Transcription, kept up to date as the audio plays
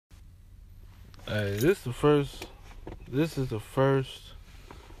Hey, this is the first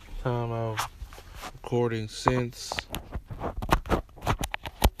time I'm recording since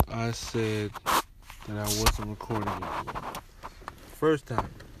I said that I wasn't recording anymore. First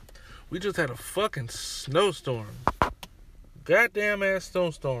time. We just had a fucking snowstorm. Goddamn ass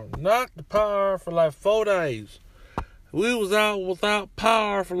snowstorm. Knocked the power for like 4 days. We was out without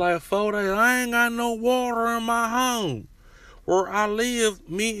power for like 4 days. I ain't got no water in my home. Where I live,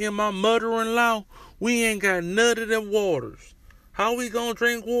 me and my mother-in-law, we ain't got none of them waters. How we gonna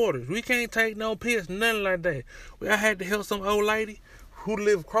drink waters? We can't take no piss, nothing like that. I had to help some old lady who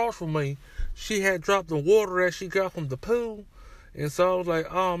lived across from me. She had dropped the water that she got from the pool. And so I was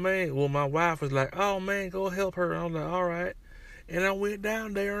like, oh man. Well, my wife was like, oh man, go help her. I was like, all right. And I went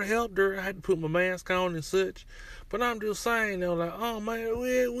down there and helped her. I had to put my mask on and such. But I'm just saying, they were like, oh man,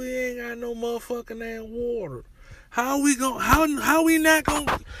 we ain't got no motherfucking damn water. How we not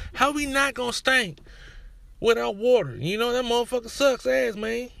gonna stink without water? You know that motherfucker sucks ass,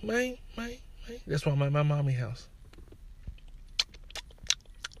 man. That's why I'm at my mommy house.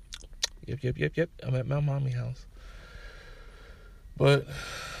 Yep. I'm at my mommy house. But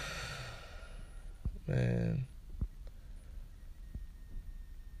man,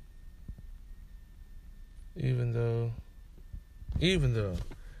 even though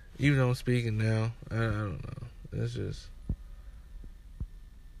I'm speaking now, I don't know. It's just,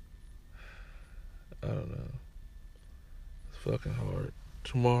 I don't know. It's fucking hard.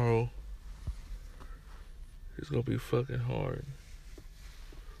 Tomorrow, it's gonna be fucking hard.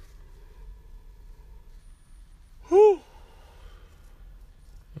 Whew.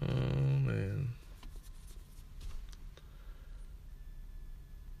 Oh, man.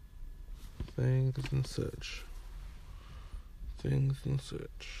 Things and such.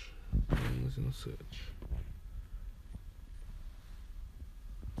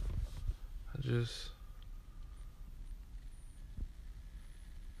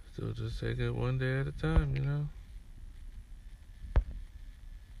 Just take it one day at a time, you know?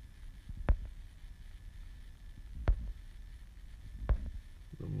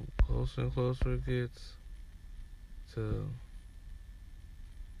 The closer and closer it gets to,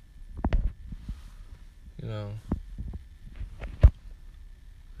 you know,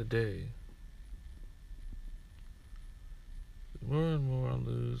 the day, the more and more I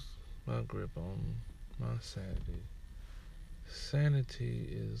lose my grip on my sanity. Sanity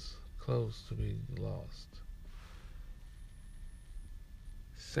is close to being lost.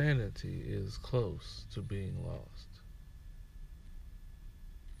 Sanity is close to being lost.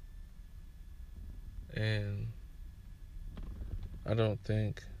 And I don't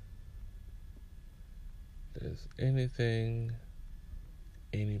think there's anything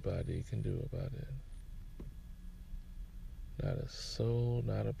anybody can do about it. Not a soul,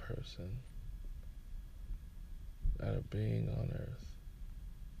 not a person. Not a being on earth.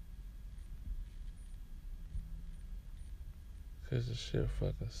 Cause the shit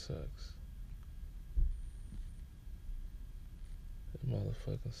fucking sucks. It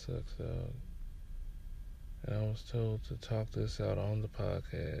motherfucking sucks, dog. And I was told to talk this out on the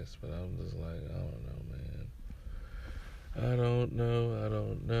podcast, but I'm just like, I don't know, man. I don't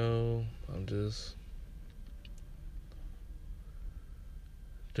know. I'm just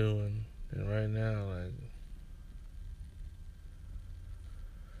doing. And right now, like,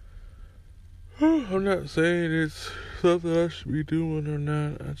 I'm not saying it's something I should be doing or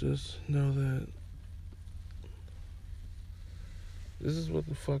not. I just know that this is what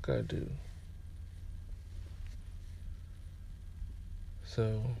the fuck I do.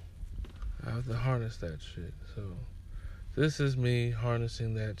 So I have to harness that shit. So this is me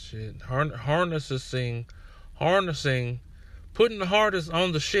harnessing that shit. Harnessing, putting the hardest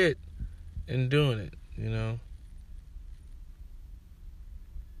on the shit and doing it, you know?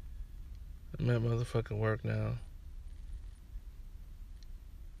 I'm at motherfucking work now.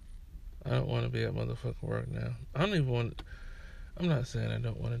 I don't want to be at motherfucking work now. I'm not saying I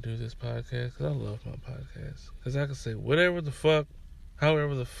don't want to do this podcast, because I love my podcast. Because I can say whatever the fuck,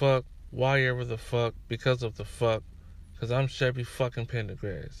 however the fuck, why ever the fuck, because of the fuck. Because I'm Chevy fucking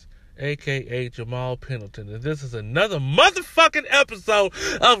Pendergrass, a.k.a. Jamal Pendleton. And this is another motherfucking episode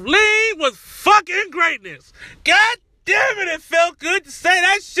of Lean with Fucking Greatness. God damn it felt good to say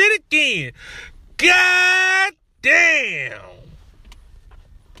that shit again. God damn.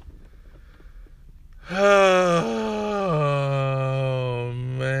 Oh,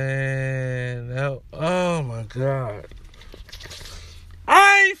 man. Oh, my God.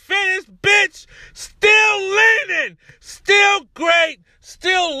 I ain't finished, bitch. Still leaning. Still great.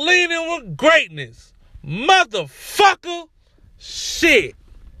 Still leaning with greatness. Motherfucker. Shit.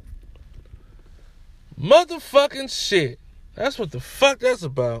 motherfucking shit. That's what the fuck that's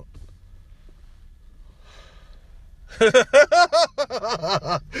about.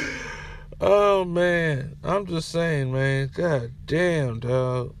 Oh, man. I'm just saying, man. God damn,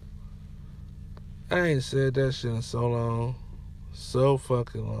 dog. I ain't said that shit in so long. So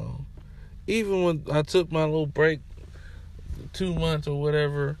fucking long. Even when I took my little break, 2 months or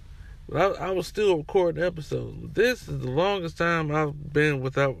whatever, I was still recording episodes. This is the longest time I've been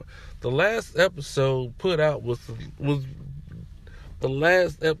without. The last episode put out was the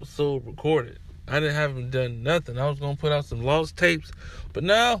last episode recorded. I haven't done nothing. I was gonna put out some lost tapes, but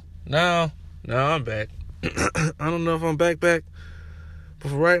now I'm back. I don't know if I'm back, but for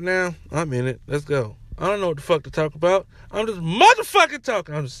right now, I'm in it. Let's go. I don't know what the fuck to talk about. I'm just motherfucking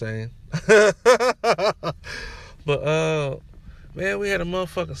talking. I'm just saying. But man, we had a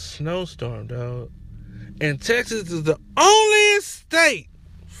motherfucking snowstorm, dog. And Texas is the only state,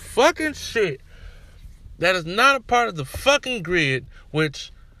 fucking shit, that is not a part of the fucking grid,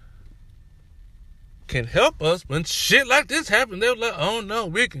 which can help us when shit like this happens. They're like, oh no,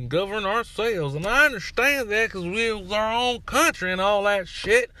 we can govern ourselves. And I understand that because we're our own country and all that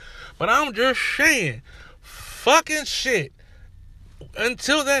shit. But I'm just saying, fucking shit.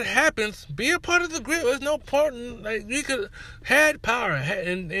 Until that happens, be a part of the grid. There's no part in, like, you could had power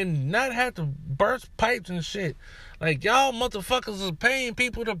and not have to burst pipes and shit. Like, y'all motherfuckers is paying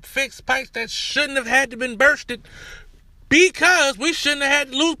people to fix pipes that shouldn't have had to been bursted because we shouldn't have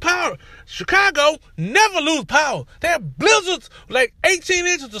had to lose power. Chicago never lose power. They have blizzards, like 18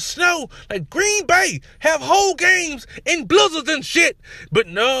 inches of snow. Like Green Bay have whole games in blizzards and shit. But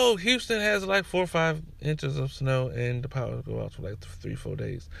no, Houston has like 4 or 5 inches of snow and the power will go out for like 3-4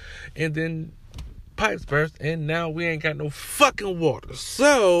 days. And then pipes burst and now we ain't got no fucking water.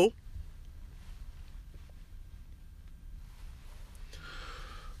 So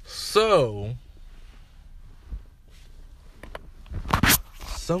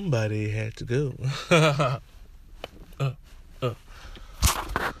somebody had to go.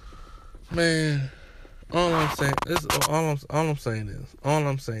 Man, all I'm saying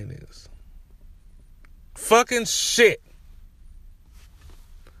is fucking shit.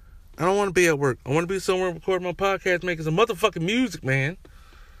 I don't want to be at work. I want to be somewhere recording my podcast, making some motherfucking music, man.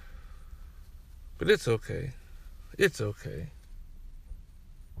 But it's okay. It's okay.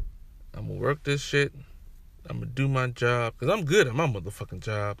 I'm gonna work this shit. I'm gonna do my job, because I'm good at my motherfucking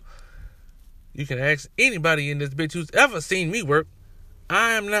job. You can ask anybody in this bitch who's ever seen me work.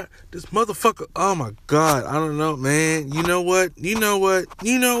 I am not this motherfucker. Oh my God. I don't know, man. You know what? Do you know what? Do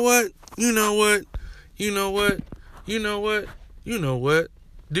you know what? You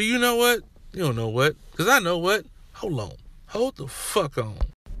don't know what. Because I know what. Hold on. Hold the fuck on.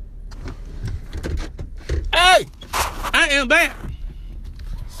 Hey! I am back.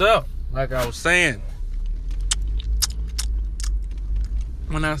 So, like I was saying,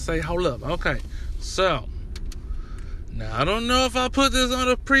 when I say hold up, okay, so now I don't know if I put this on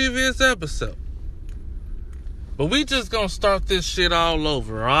a previous episode, but we just gonna start this shit all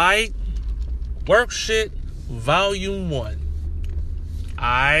over, alright? Work shit, volume 1.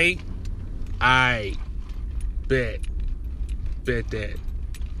 I bet that,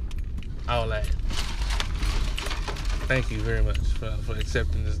 all that. Thank you very much for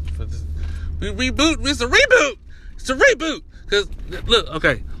accepting this. For this, we reboot. It's a reboot. It's a reboot. Cause look,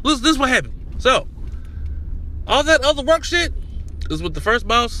 okay, this is what happened. So all that other work shit is with the first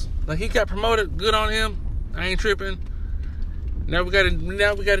boss. Like, he got promoted. Good on him. I ain't tripping. Now we gotta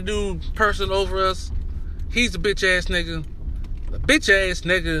do person over us. He's a bitch ass nigga. A bitch ass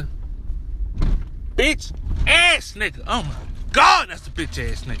nigga. Bitch ass nigga. Oh my God, that's a bitch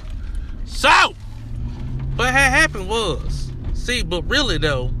ass nigga. So what had happened was, but really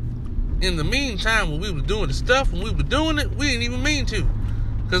though, in the meantime, when we were doing the stuff, when we were doing it, we didn't even mean to.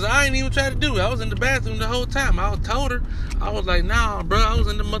 Because I ain't even try to do it. I was in the bathroom the whole time. I told her, I was like, nah, bro, I was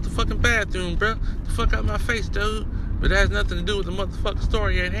in the motherfucking bathroom, bro. The fuck out my face, dude. But it has nothing to do with the motherfucking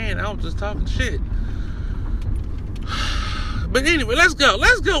story at hand. I was just talking shit. But anyway, let's go.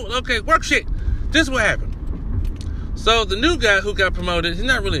 Okay, work shit. This is what happened. So the new guy who got promoted, he's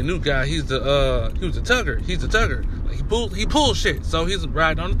not really a new guy. He was a tugger. He's a tugger. Like, he pulls shit. So he's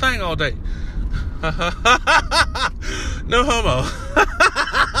riding on the thing all day. No homo.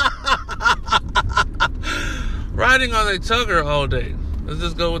 Riding on a tugger all day. Let's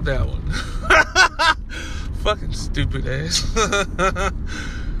just go with that one. Fucking stupid ass.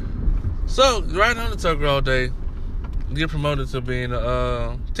 So riding on the tugger all day, get promoted to being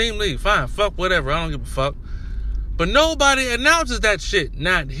a team lead. Fine, fuck whatever. I don't give a fuck. But nobody announces that shit.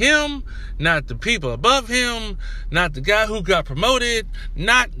 Not him, not the people above him, not the guy who got promoted,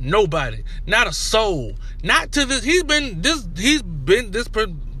 not nobody, not a soul. Not to this. He's been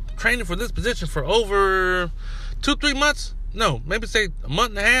training for this position for over 2-3 months. No, maybe say a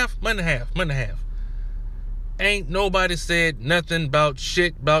month and a half. Ain't nobody said nothing about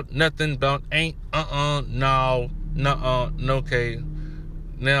shit, about nothing, about ain't, no, okay.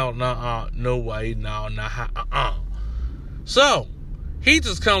 Now, no way, no, So, he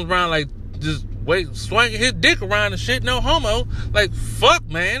just comes around like, just swinging his dick around and shit, no homo. Like, fuck,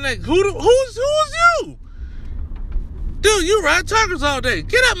 man. Like, who's you? Dude, you ride truckers all day.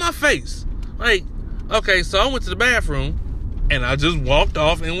 Get out my face. Like, okay, so I went to the bathroom, and I just walked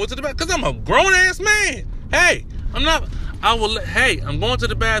off and went to the bathroom, because I'm a grown-ass man. Hey, I'm going to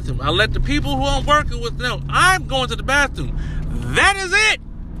the bathroom. I let the people who I'm working with know I'm going to the bathroom. That is it.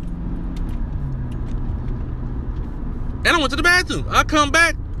 And I went to the bathroom. I come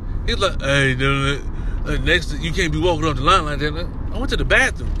back. He's like, hey, next, you can't be walking off the line like that. I went to the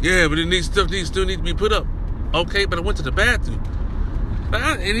bathroom. Yeah, but still needs to be put up. Okay, but I went to the bathroom.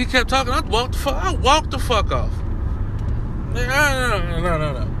 And he kept talking. I walked the fuck off. No.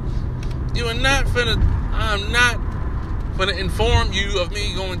 You are not I'm not finna inform you of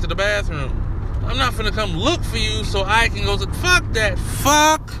me going to the bathroom. I'm not finna come look for you so I can go to... Fuck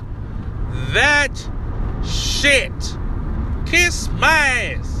that shit. Kiss my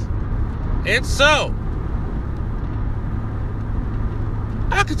ass. And so,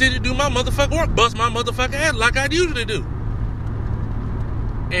 I continue to do my motherfucking work, bust my motherfucking ass like I usually do.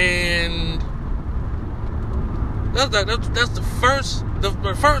 And that's the first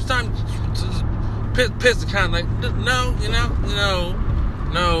time pissed the kind of like, no,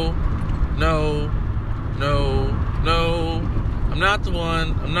 I'm not the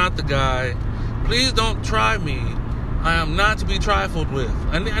one, I'm not the guy. Please don't try me. I am not to be trifled with.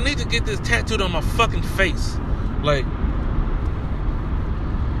 I need to get this tattooed on my fucking face. Like,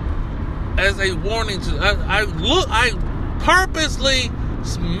 as a warning to, I purposely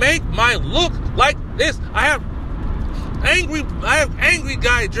make my look like this. I have angry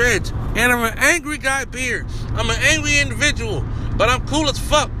guy dreads, and I'm an angry guy beard. I'm an angry individual, but I'm cool as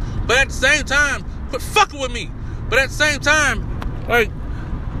fuck. But at the same time, quit fucking with me. But at the same time, like,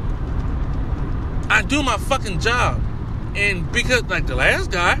 I do my fucking job. And because, like, the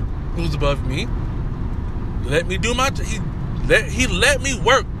last guy who's above me let me do my job. He let me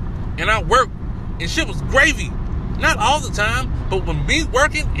work. And I worked. And shit was gravy. Not all the time, but when me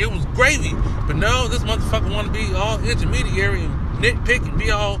working, it was gravy. But no, this motherfucker want to be all intermediary and nitpick and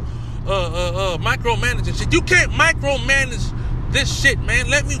be all micromanaging shit. You can't micromanage this shit, man.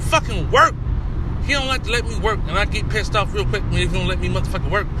 Let me fucking work. He don't like to let me work, and I get pissed off real quick when he don't let me motherfucking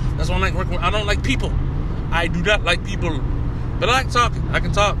work. That's why I like working. I don't like people. I do not like people. But I like talking. I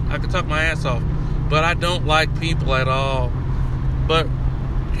can talk my ass off. But I don't like people at all. But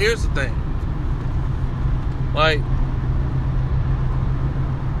here's the thing. Like,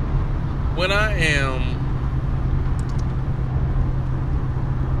 when I am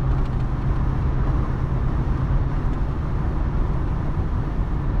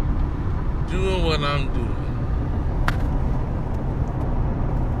doing what I'm doing,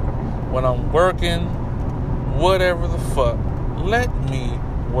 when I'm working, whatever the fuck, let me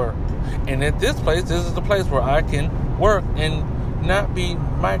work. And at this place, this is the place where I can work and not be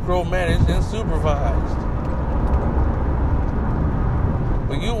micromanaged and supervised.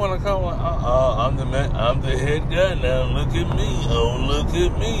 But you want to come like, I'm the head guy now. Look at me. Oh, look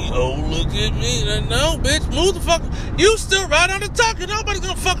at me. Oh, look at me. No, bitch, move the fuck. You still right on the talking. Nobody's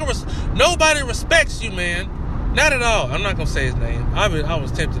gonna fucking nobody respects you, man. Not at all. I'm not gonna say his name. I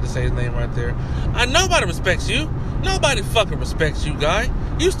was tempted to say his name right there. Nobody respects you. Nobody fucking respects you, guy.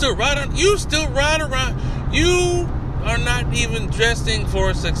 You still ride around. You are not even dressing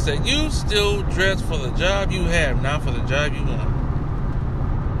for success. You still dress for the job you have, not for the job you want.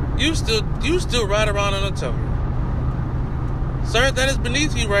 You still ride around on a toga. Sir, that is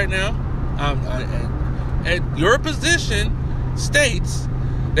beneath you right now. At your position states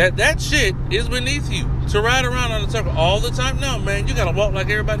that shit is beneath you. To ride around on a toga all the time? No, man, you gotta walk like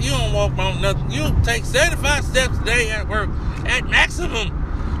everybody. You don't walk around nothing. You take 75 steps a day at work. At maximum.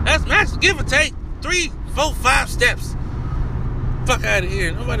 That's max, give or take 3, 4, 5 steps. Fuck out of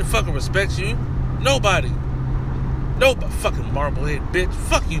here. Nobody fucking respects you. Nobody. Nobody. Fucking marblehead bitch.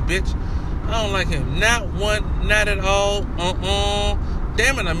 Fuck you, bitch. I don't like him. Not one. Not at all.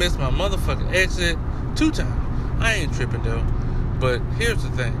 Damn it, I missed my motherfucking exit 2 times. I ain't tripping, though. But here's the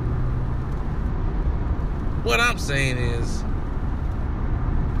thing. What I'm saying is,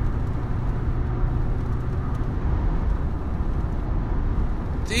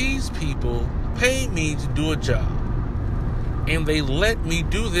 these people pay me to do a job, and they let me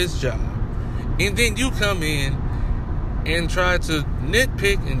do this job, and then you come in and try to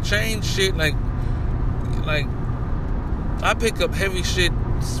nitpick and change shit. Like I pick up heavy shit,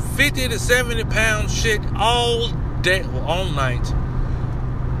 50 to 70 pound shit all day, all night.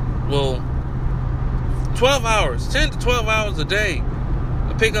 Well, 12 hours, 10 to 12 hours a day.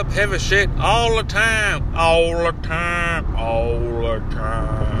 I pick up heavy shit all the time.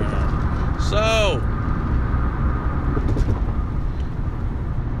 So,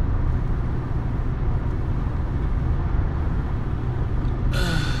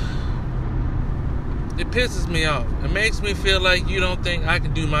 it pisses me off. It makes me feel like you don't think I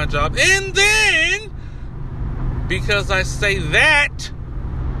can do my job. And then, because I say that,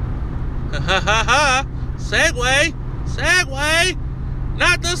 Segway,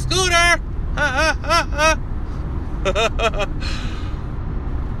 not the scooter,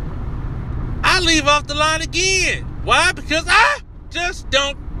 I leave off the line again. Why? Because I just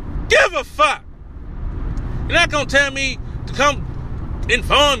don't give a fuck. You're not gonna tell me to come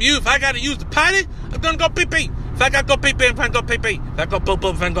inform you if I gotta use the potty. I'm gonna go pee-pee. If I gotta go pee-pee, I'm gonna go pee-pee. If I go po-po,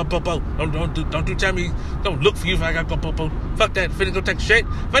 if I go po-po. Don't tell me, don't look for you if I gotta go po-po. Fuck that, finna go take a shit.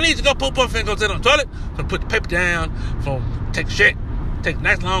 If I need to go po-po, I'm finna go sit on the toilet. I'm gonna put the paper down, take a shit. Take a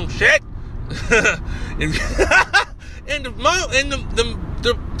nice long shit. and the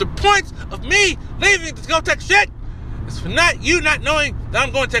points of me leaving to go take a shit is for not knowing that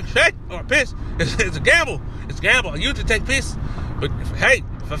I'm going to take a shit or a piss. It's a gamble. It's a gamble. I usually take piss, but if I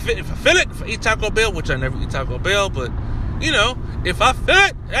feel it, if I eat Taco Bell, which I never eat Taco Bell, but you know, if I feel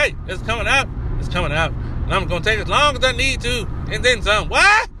it, hey, it's coming out. It's coming out, and I'm gonna take as long as I need to, and then some.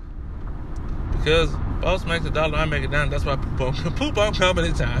 Why? Because boss makes $1, I make it down. That's why poop on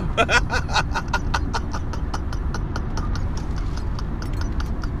company time.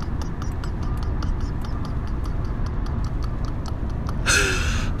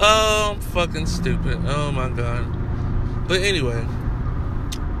 Oh, I'm fucking stupid. Oh my god. But anyway,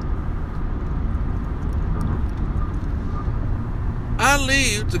 I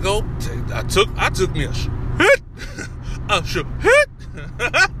leave to go. I took me a shit. A shit.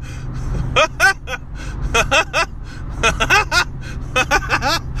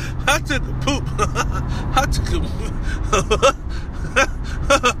 I took a poop. I took a.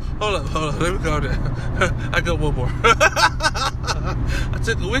 Hold up. Let me go there. I got one more. I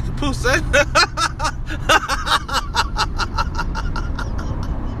took a wicked poop, son.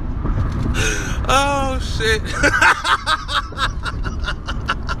 Oh shit.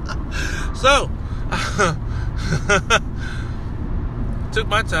 So, took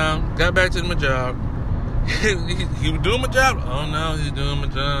my time, got back to my job. He was doing my job. Oh no, he's doing my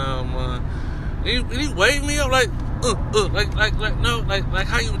job. He waved me up like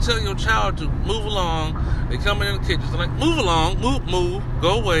how you would tell your child to move along. They come in the kitchen, so like move along, move,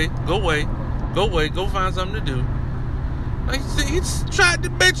 go away, go find something to do. Like he tried to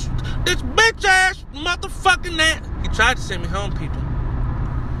this bitch ass motherfucking that. He tried to send me home, people.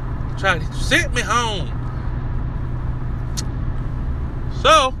 He tried to send me home.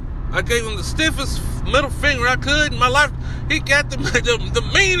 So I gave him the stiffest middle finger I could in my life. He got the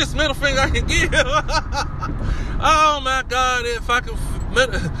meanest middle finger I can give. Oh my God! If I could,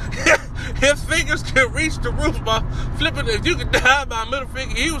 if fingers could reach the roof by flipping, if you could die by a middle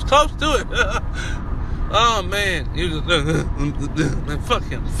finger, he was close to it. Oh man, he was man, fuck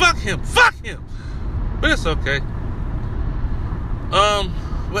him. But it's okay.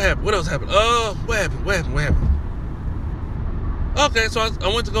 What happened? What else happened? What happened? Okay, so I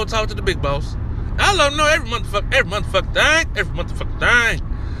went to go talk to the big boss. I let him know every motherfucking thing.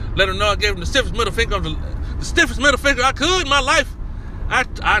 Let him know I gave him the stiffest middle finger I could in my life. I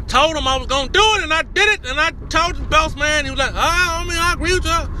told him I was gonna do it, and I did it, and I told the boss man. He was like, I agree with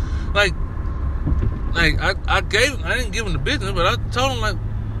you. Like I didn't give him the business, but I told him like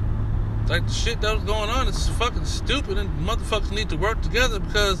the shit that was going on is fucking stupid, and motherfuckers need to work together,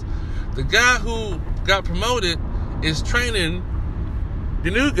 because the guy who got promoted is training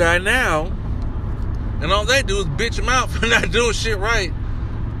the new guy now, and all they do is bitch him out for not doing shit right.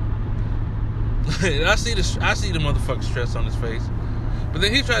 I see the motherfucking stress on his face. But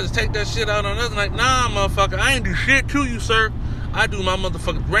then he tries to take that shit out on us, like, nah, motherfucker, I ain't do shit to you, sir. I do my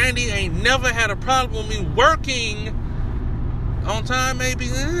motherfucking. Randy ain't never had a problem with me working on time, maybe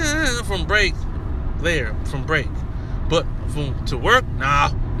from break. But to work, no.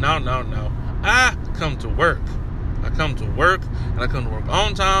 I come to work, and I come to work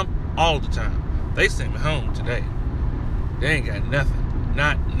on time all the time. They sent me home today. They ain't got nothing.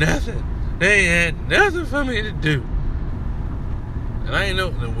 Not nothing. They ain't had nothing for me to do. And I ain't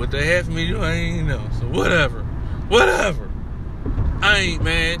know what they had for me to do. I ain't know. So whatever. I ain't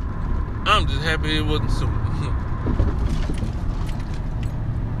mad. I'm just happy it wasn't soon.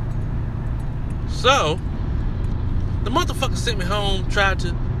 So, the motherfucker sent me home, tried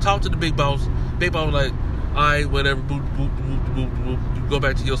to talk to the big boss. Big boss was like, alright, whatever, boop. You go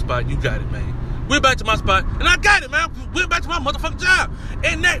back to your spot, you got it, man. Went back to my spot, and I got it, man. Went back to my motherfucking job.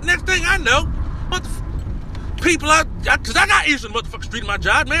 And next thing I know, people because I got issues in the motherfucking street in my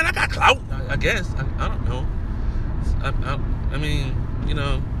job, man. I got clout, I guess. I don't know. I mean, you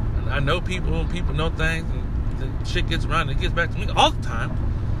know, I know people, and people know things, and the shit gets around, and it gets back to me all the time.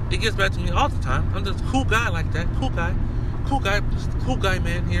 I'm just a cool guy like that. Cool guy,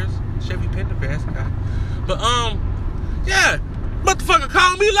 man. Here's Chevy Pendergrass guy. But, yeah, motherfucker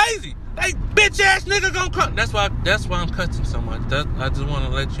calling me lazy. Hey, bitch ass nigga gonna come. That's why I'm cussing so much. I just want to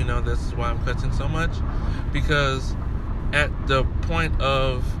let you know this is why I'm cussing so much. Because at the point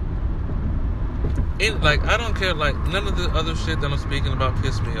of, I don't care, none of the other shit that I'm speaking about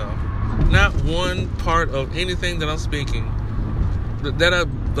piss me off. Not one part of anything that I'm speaking that I,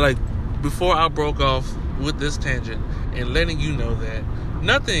 before I broke off with this tangent and letting you know that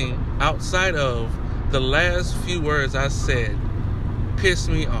nothing outside of the last few words I said pissed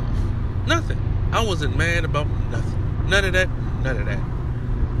me off. Nothing. I wasn't mad about nothing. None of that.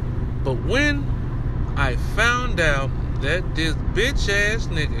 But when I found out that this bitch ass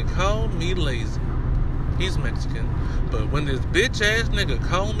nigga called me lazy, he's Mexican, but when this bitch ass nigga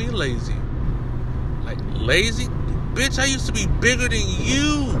called me lazy, lazy, bitch, I used to be bigger than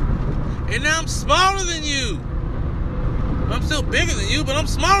you, and now I'm smaller than you. I'm still bigger than you, but I'm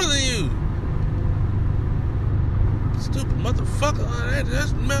smaller than you. Stupid motherfucker.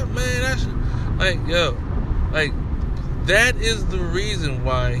 That is the reason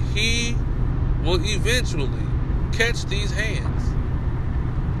why he will eventually catch these hands.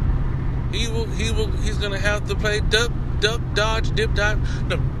 He's gonna have to play duck, dodge, dip, dive.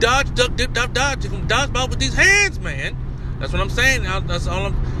 No, dodge, duck, dip, dive, dodge. You can dodge ball with these hands, man. That's what I'm saying. That's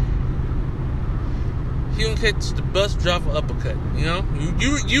all he gonna catch the bus driver uppercut. You know,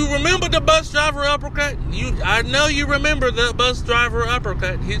 you remember the bus driver uppercut? I know you remember the bus driver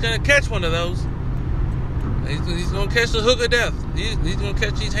uppercut. He's gonna catch one of those. He's gonna catch the hook of death. He's gonna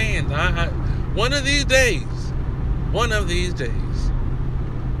catch these hands. One of these days,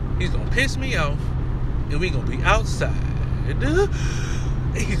 he's gonna piss me off, and we gonna be outside. And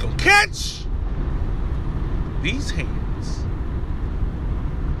he's gonna catch these hands.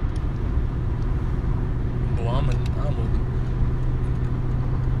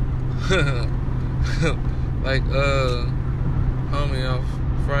 Homie off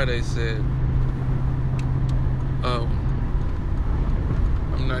Friday said, "Oh,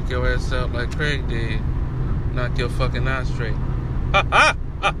 I'm knock your ass out like Craig did. Knock your fucking eye straight."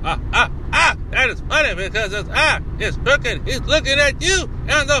 That is funny because it's crooked. He's looking at you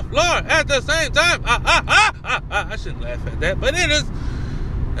and the floor at the same time. I shouldn't laugh at that, but it is.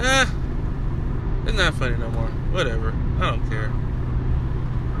 It's not funny no more. Whatever. I don't care.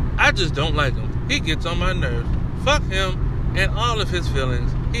 I just don't like him. He gets on my nerves. Fuck him and all of his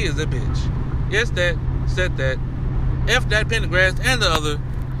feelings. He is a bitch. Yes, that. Said that. F that Pendergrass and the other.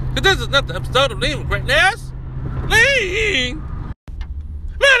 Because this is not the episode of Lean with Greatness. Lean!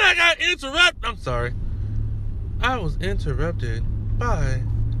 Man, I got interrupted. I'm sorry. I was interrupted by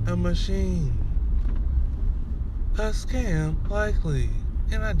a machine. A scam, likely.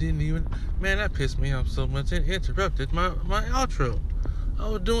 And I didn't even... Man, that pissed me off so much. It interrupted my outro. I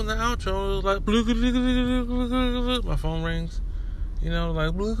was doing the outro. It was like... My phone rings. You know,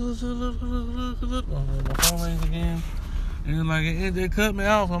 like... My phone rings again. And it cut me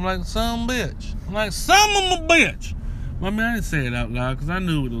off. I'm like, son of a bitch. I mean, I didn't say it out loud because I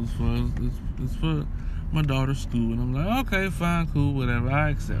knew what it was for. It's for my daughter's school. And I'm like, okay, fine, cool, whatever. I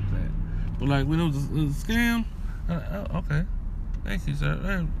accept that. But like, when it was a scam, okay. Thank you, sir.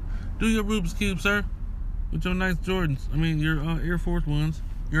 Hey, do your Rubik's Cube, sir. With your nice Jordans. I mean, your Air Force ones.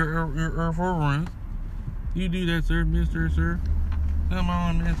 Your Air Force ones. You do that, sir, mister, sir. Come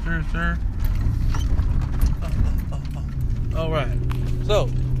on, mister, sir. All right. So,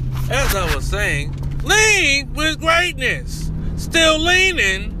 as I was saying, lean with greatness. Still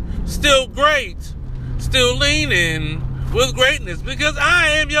leaning. Still great. Still leaning with greatness. Because I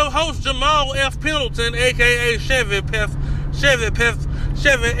am your host, Jamal F. Pendleton, a.k.a. Chevy F.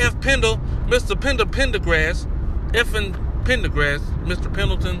 Pendle, Mr. Pendergrass, F.N. Pendergrass, Mr.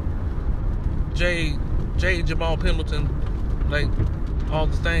 Pendleton, J. Jamal Pendleton, like all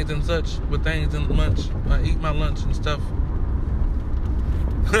the things and such with things in lunch. I eat my lunch and stuff.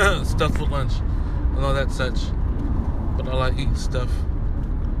 Stuff for lunch and all that such. But I like eating stuff.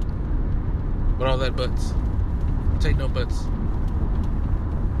 But all that butts. Take no butts.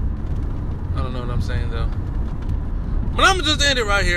 I don't know what I'm saying though. But I'm gonna just end it right here.